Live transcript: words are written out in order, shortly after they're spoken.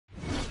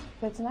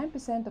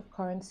39% of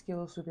current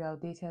skills will be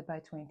outdated by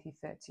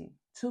 2030.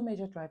 Two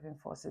major driving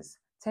forces,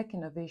 tech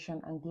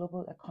innovation and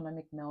global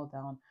economic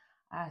meltdown,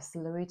 are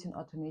accelerating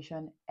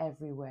automation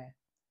everywhere.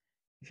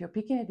 If you're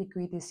picking a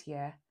degree this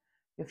year,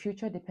 your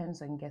future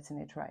depends on getting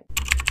it right.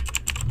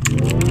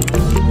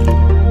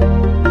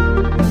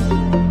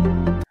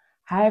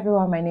 Hi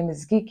everyone, my name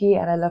is Gigi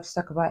and I love to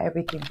talk about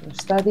everything from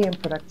study and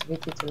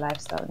productivity to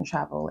lifestyle and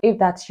travel. If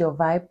that's your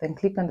vibe, then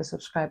click on the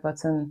subscribe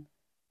button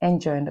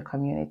and join the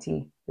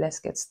community. Let's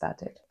get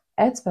started.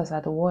 Experts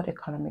at the World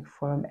Economic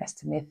Forum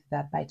estimate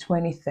that by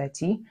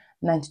 2030,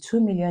 92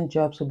 million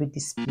jobs will be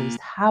displaced.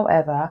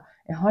 However,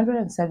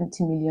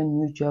 170 million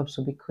new jobs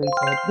will be created,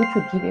 which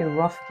will give a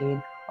rough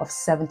gain of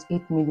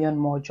 78 million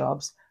more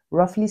jobs,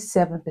 roughly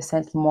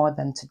 7% more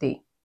than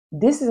today.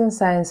 This isn't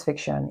science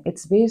fiction.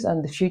 It's based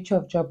on the Future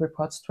of Job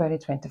Reports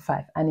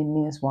 2025, and it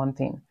means one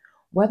thing.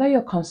 Whether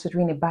you're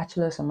considering a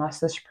bachelor's or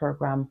master's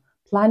program,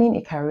 planning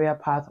a career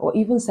path, or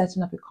even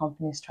setting up a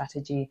company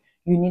strategy,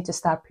 you need to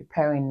start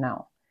preparing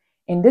now.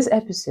 In this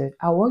episode,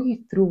 I'll walk you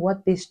through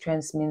what these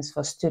trends means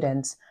for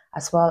students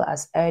as well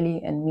as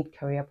early and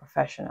mid-career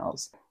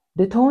professionals.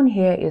 The tone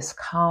here is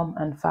calm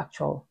and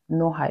factual,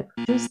 no hype,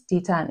 just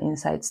data and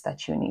insights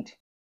that you need.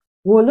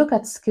 We'll look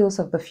at skills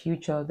of the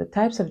future, the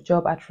types of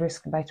job at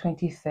risk by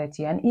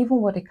 2030, and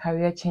even what a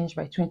career change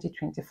by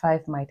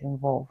 2025 might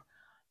involve.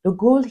 The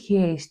goal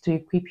here is to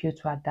equip you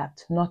to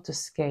adapt, not to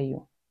scare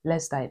you.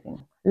 Let's dive in.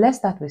 Let's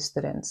start with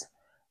students.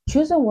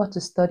 Choosing what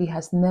to study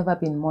has never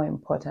been more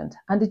important,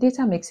 and the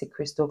data makes it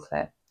crystal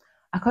clear.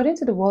 According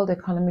to the World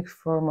Economic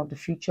Forum of the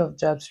Future of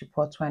Jobs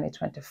Report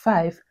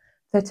 2025,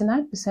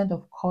 39%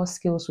 of core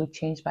skills will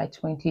change by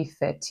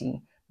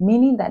 2030,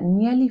 meaning that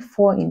nearly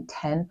 4 in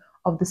 10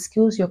 of the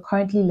skills you're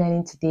currently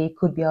learning today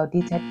could be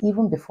outdated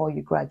even before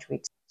you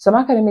graduate. Some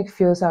academic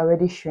fields are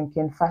already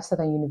shrinking faster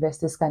than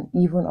universities can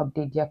even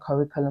update their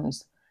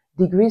curriculums.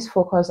 Degrees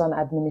focused on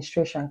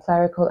administration,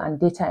 clerical, and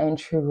data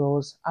entry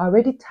roles are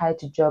already tied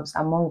to jobs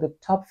among the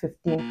top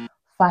 15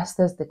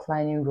 fastest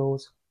declining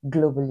roles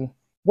globally.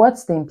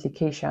 What's the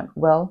implication?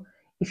 Well,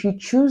 if you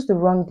choose the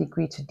wrong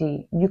degree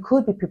today, you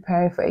could be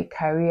preparing for a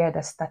career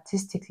that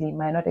statistically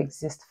might not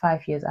exist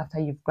 5 years after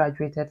you've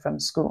graduated from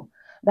school.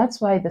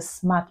 That's why the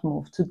smart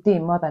move today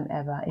more than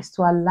ever is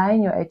to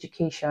align your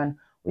education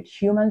with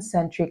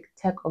human-centric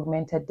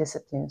tech-augmented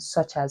disciplines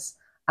such as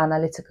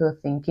analytical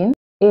thinking,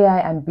 AI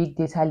and big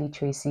data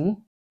literacy,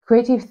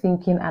 creative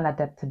thinking and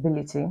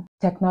adaptability,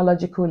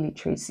 technological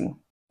literacy.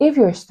 If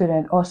you're a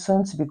student or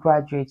soon to be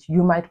graduate,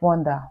 you might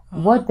wonder,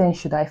 what then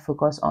should I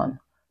focus on?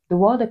 The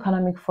World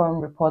Economic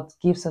Forum report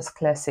gives us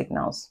clear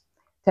signals.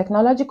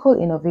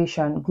 Technological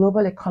innovation,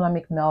 global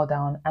economic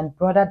meltdown, and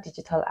broader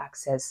digital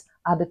access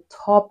are the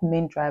top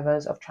main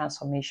drivers of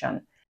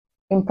transformation.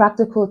 In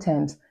practical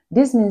terms,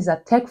 this means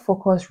that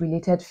tech-focused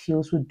related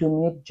fields will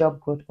dominate job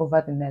growth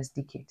over the next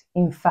decade.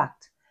 In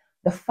fact,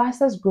 the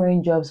fastest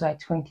growing jobs by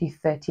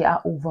 2030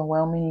 are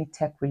overwhelmingly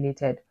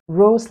tech-related.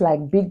 Roles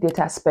like big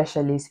data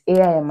specialists,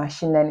 AI and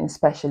machine learning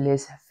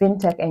specialists,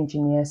 FinTech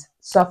engineers,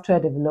 software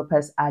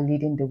developers are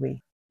leading the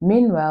way.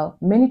 Meanwhile,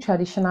 many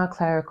traditional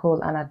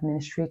clerical and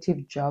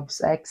administrative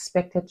jobs are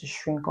expected to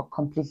shrink or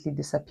completely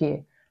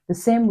disappear, the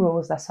same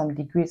roles that some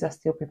degrees are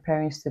still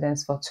preparing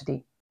students for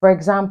today. For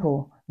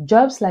example,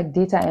 jobs like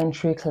data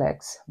entry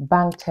clerks,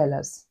 bank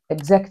tellers,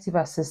 executive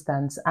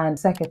assistants, and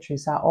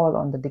secretaries are all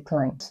on the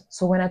decline.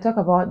 So when I talk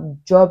about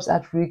jobs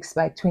at risk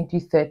by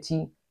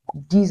 2030,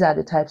 these are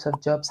the types of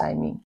jobs I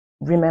mean.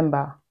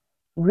 Remember,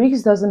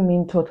 risk doesn't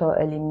mean total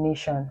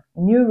elimination.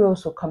 New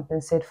roles will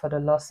compensate for the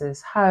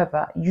losses.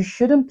 However, you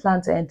shouldn't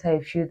plan to enter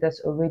a field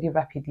that's already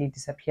rapidly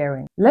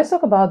disappearing. Let's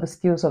talk about the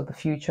skills of the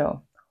future.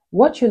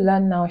 What you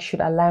learn now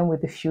should align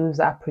with the fields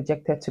that are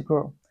projected to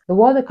grow. The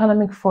World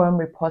Economic Forum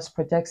reports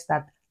projects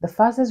that the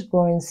fastest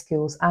growing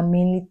skills are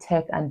mainly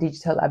tech and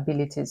digital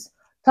abilities.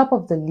 Top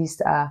of the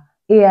list are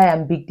AI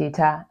and big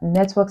data,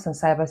 networks and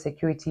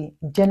cybersecurity,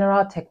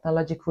 general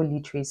technological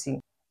literacy.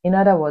 In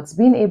other words,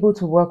 being able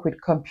to work with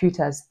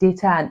computers,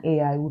 data, and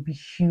AI will be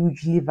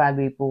hugely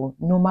valuable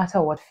no matter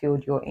what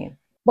field you're in.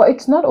 But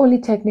it's not only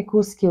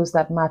technical skills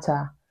that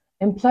matter.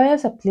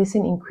 Employers are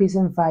placing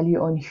increasing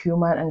value on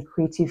human and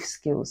creative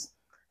skills.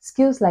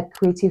 Skills like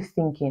creative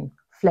thinking,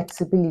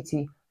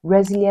 flexibility,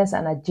 resilience,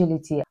 and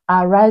agility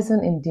are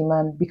rising in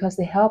demand because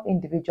they help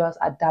individuals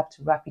adapt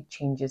to rapid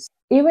changes.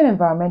 Even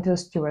environmental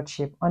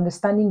stewardship,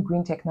 understanding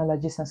green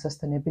technologies and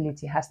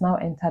sustainability has now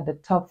entered the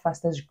top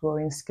fastest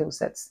growing skill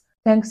sets,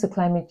 thanks to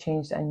climate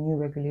change and new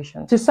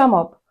regulations. To sum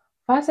up,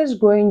 fastest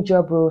growing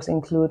job roles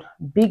include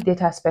big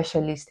data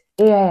specialists,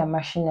 AI and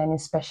machine learning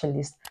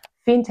specialists,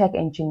 FinTech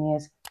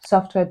engineers,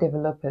 software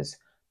developers.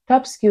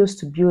 Top skills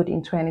to build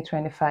in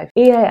 2025,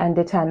 AI and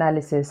data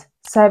analysis,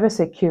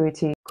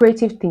 cybersecurity,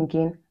 creative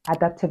thinking,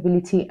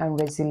 adaptability,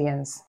 and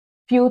resilience.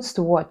 Fields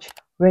to watch: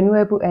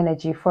 renewable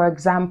energy, for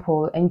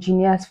example,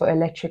 engineers for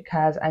electric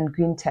cars and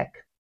green tech,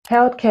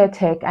 healthcare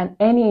tech, and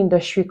any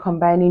industry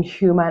combining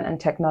human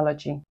and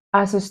technology.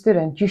 As a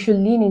student, you should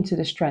lean into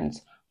the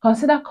strengths.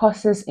 Consider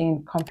courses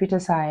in computer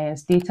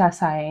science, data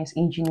science,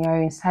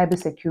 engineering,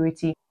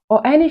 cybersecurity, or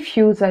any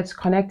field that's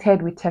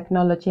connected with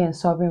technology and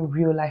solving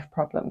real-life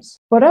problems.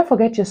 But don't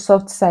forget your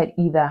soft side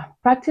either.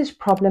 Practice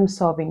problem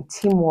solving,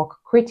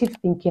 teamwork, creative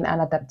thinking,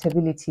 and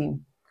adaptability.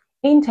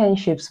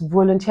 Internships,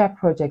 volunteer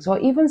projects, or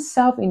even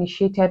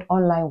self-initiated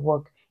online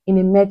work in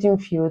emerging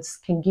fields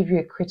can give you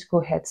a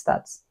critical head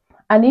start.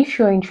 And if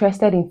you're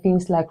interested in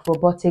things like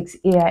robotics,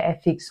 AI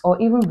ethics,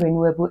 or even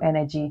renewable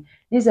energy,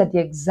 these are the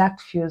exact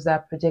fields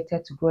that are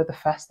projected to grow the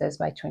fastest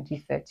by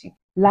 2030.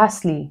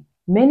 Lastly,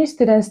 many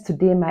students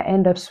today might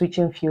end up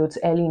switching fields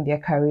early in their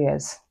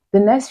careers. The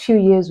next few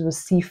years will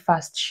see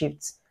fast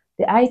shifts.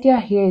 The idea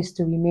here is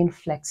to remain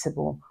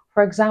flexible.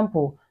 For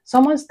example,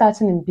 someone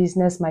starting in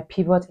business might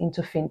pivot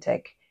into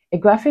FinTech. A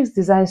graphics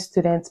design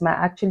student might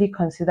actually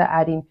consider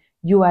adding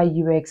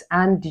UI, UX,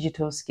 and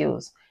digital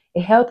skills.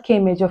 A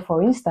healthcare major,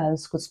 for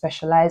instance, could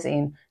specialize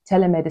in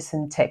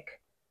telemedicine tech.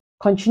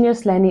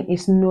 Continuous learning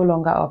is no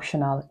longer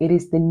optional, it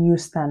is the new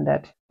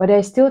standard. But there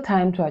is still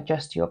time to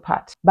adjust your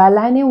path. By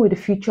aligning with the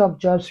Future of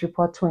Jobs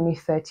Report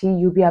 2030,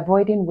 you'll be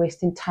avoiding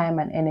wasting time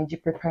and energy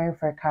preparing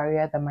for a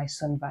career that might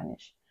soon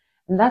vanish.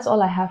 And that's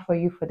all I have for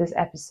you for this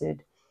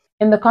episode.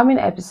 In the coming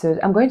episode,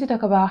 I'm going to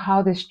talk about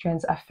how these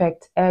trends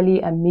affect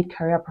early and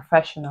mid-career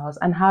professionals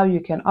and how you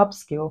can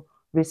upskill,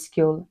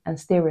 reskill, and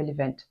stay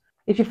relevant.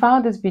 If you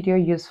found this video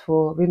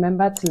useful,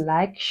 remember to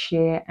like,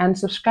 share, and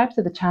subscribe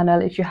to the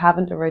channel if you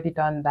haven't already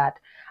done that.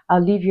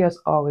 I'll leave you as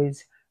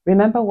always.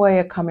 Remember where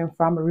you're coming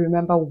from,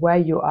 remember where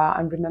you are,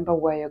 and remember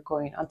where you're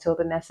going. Until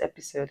the next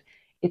episode,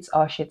 it's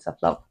all shades of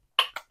love.